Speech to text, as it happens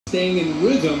staying in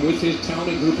rhythm with his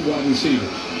talented group of wide receivers.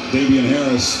 Damien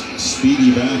Harris,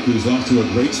 speedy back, who's off to a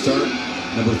great start,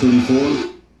 number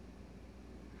 34,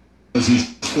 as he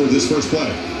scored this first play.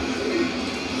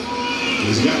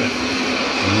 He's got it.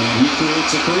 And he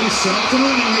creates a crease, and off and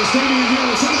running is Damien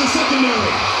Harris into the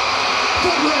secondary.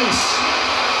 Foot race.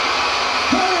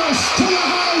 Harris to the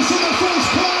house in the first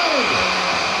play.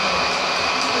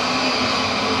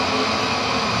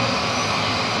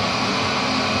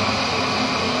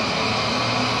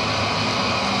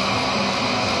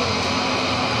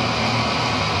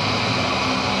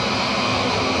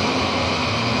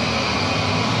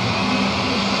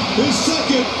 His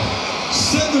second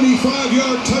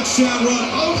 75-yard touchdown run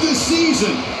of the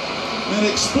season. An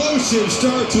explosive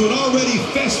start to an already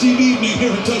festive evening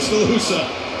here in Tuscaloosa.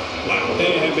 Wow,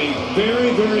 they have a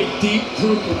very, very deep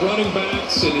group of running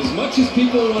backs, and as much as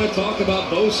people want to talk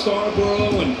about Bo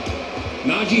Scarborough and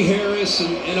Najee Harris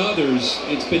and others,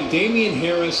 it's been Damien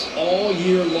Harris all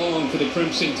year long for the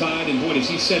Crimson Tide, and boy, does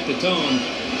he set the tone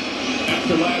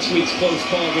after last week's close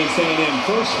call against A&M.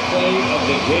 First play of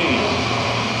the game.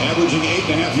 Averaging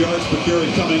 8.5 yards per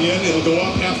carry coming in. It'll go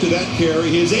up after that carry.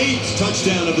 His 8th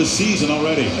touchdown of the season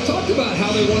already. I talked about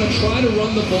how they want to try to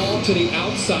run the ball to the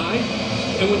outside.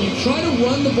 And when you try to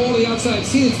run the ball to the outside,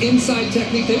 see this inside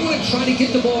technique, they want to try to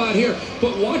get the ball out here.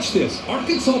 But watch this.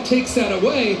 Arkansas takes that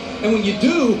away. And when you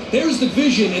do, there's the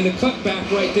vision and the cutback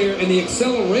right there and the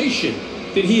acceleration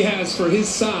that he has for his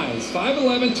size.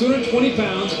 5'11", 220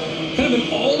 pounds. Kind of an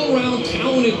all-around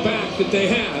talented back that they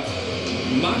have.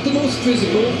 Not the most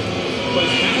physical, but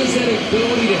has that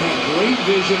ability to have great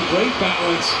vision, great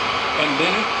balance, and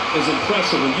that is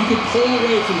impressive. When you can pull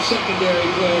away from secondary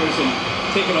players and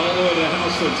take it all the way to the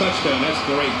house for a touchdown, that's a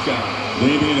great job.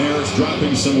 Damien Harris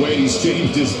dropping some weight. He's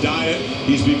changed his diet.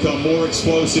 He's become more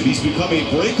explosive. He's become a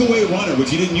breakaway runner,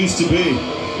 which he didn't used to be.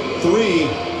 3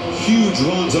 huge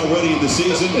runs already in the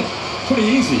season.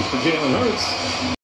 Pretty easy for Jalen Hurts.